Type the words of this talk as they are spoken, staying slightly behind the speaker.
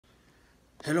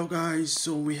Hello guys,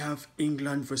 so we have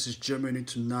England versus Germany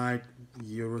tonight,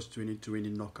 Euros 2020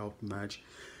 knockout match.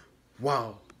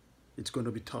 Wow, it's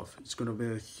gonna be tough. It's gonna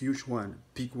be a huge one,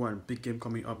 big game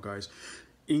coming up, guys.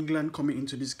 England coming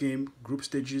into this game, group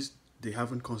stages, they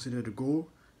haven't considered a goal.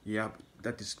 Yeah,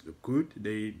 that is good.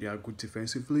 They are good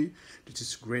defensively. This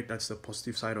is great. That's the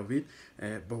positive side of it.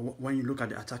 But when you look at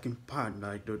the attacking part,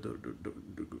 like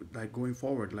like going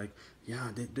forward, like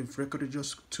yeah, they've recorded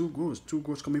just two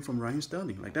goals coming from Ryan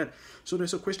Sterling, like that. So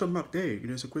there's a question mark there.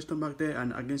 There's a question mark there,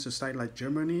 and against a side like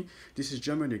Germany, this is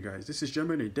Germany, guys. This is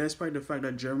Germany. Despite the fact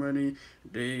that Germany,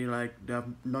 they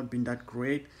have not been that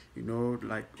great.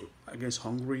 Like against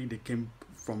Hungary, they came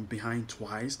from behind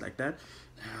twice, like that.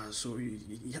 So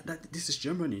yeah, this is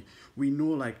Germany. We know,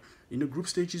 like, in the group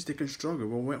stages they can struggle,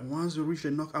 but once they reach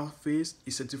the knockout phase,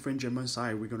 it's a different German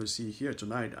side we're gonna see here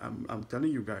tonight. I'm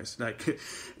telling you guys, like,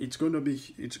 it's gonna be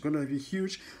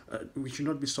huge. We should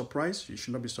not be surprised. You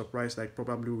should not be surprised. Like,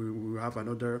 probably we will have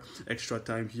another extra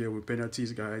time here with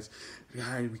penalties, guys.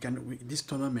 Yeah, this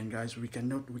tournament, guys, we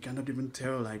cannot even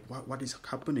tell, like, what is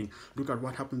happening. Look at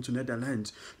what happened to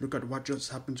Netherlands. Look at what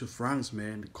just happened to France,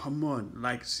 man. Come on,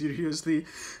 like, seriously,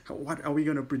 what are we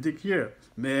gonna predict here,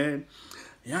 man?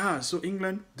 Yeah, so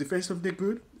England defensively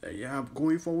good. Yeah,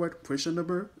 going forward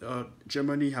questionable.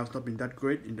 Germany has not been that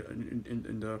great in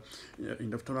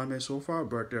the tournament so far,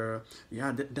 but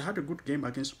yeah, they had a good game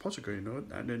against Portugal,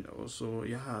 and then also,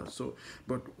 yeah. So,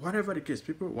 but whatever the case,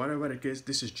 people, whatever the case,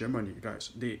 this is Germany, guys.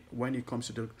 They, when it comes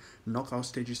to the knockout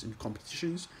stages in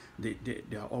competitions, they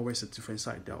are always a different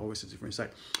side. They are always a different side.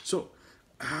 So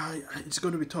it's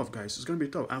gonna be tough, guys. It's gonna be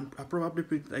tough. I probably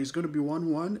think it's gonna be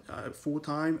 1-1, full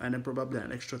time, and then probably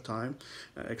an extra time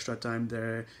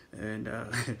there. And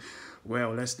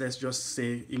well, let's just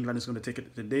say England is gonna take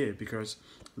it today because,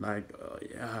 like,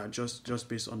 yeah, just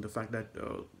based on the fact that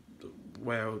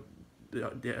well,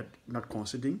 they are not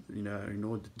conceding.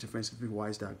 Defensively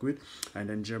wise, they are good, and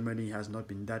then Germany has not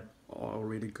been that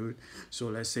already good. So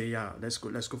let's say, yeah, let's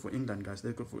go for England, guys.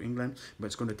 Let's go for England, but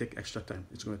it's gonna take extra time.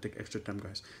 It's gonna take extra time,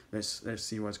 guys. Let's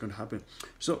see what's gonna happen.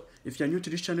 So if you're new to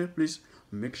this channel, please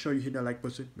make sure you hit the like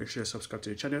button. Make sure you subscribe to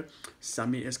the channel.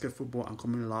 Sammy SK Football. I'm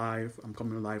coming live. I'm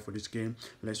coming live for this game.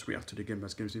 Let's react to the game.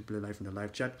 Let's play live in the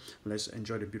live chat. Let's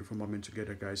enjoy the beautiful moment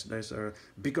together, guys. Let's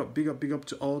big up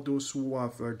to all those who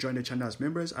have joined the channel as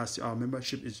members. As our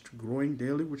membership is growing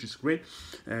daily, which is great.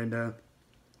 And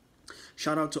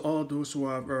shout out to all those who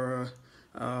have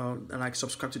like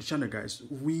subscribe to the channel, guys.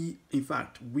 In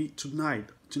fact, we tonight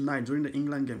during the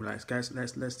England game, guys,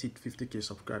 let's hit 50k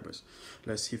subscribers.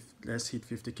 Let's hit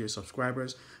 50k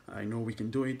subscribers. I know we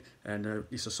can do it, and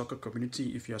it's a soccer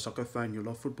community. If you're a soccer fan, you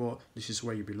love football, this is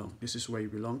where you belong. This is where you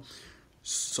belong.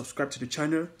 Subscribe to the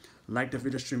channel, like the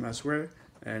video stream as well,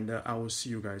 and I will see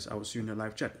you guys. I will see you in the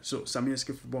live chat. So Sammy SK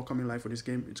Football coming live for this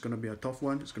game. It's gonna be a tough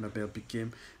one. It's gonna be a big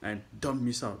game, and don't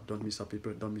miss out. Don't miss out,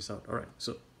 people. Don't miss out. All right.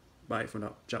 So bye for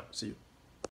now. Ciao. See you.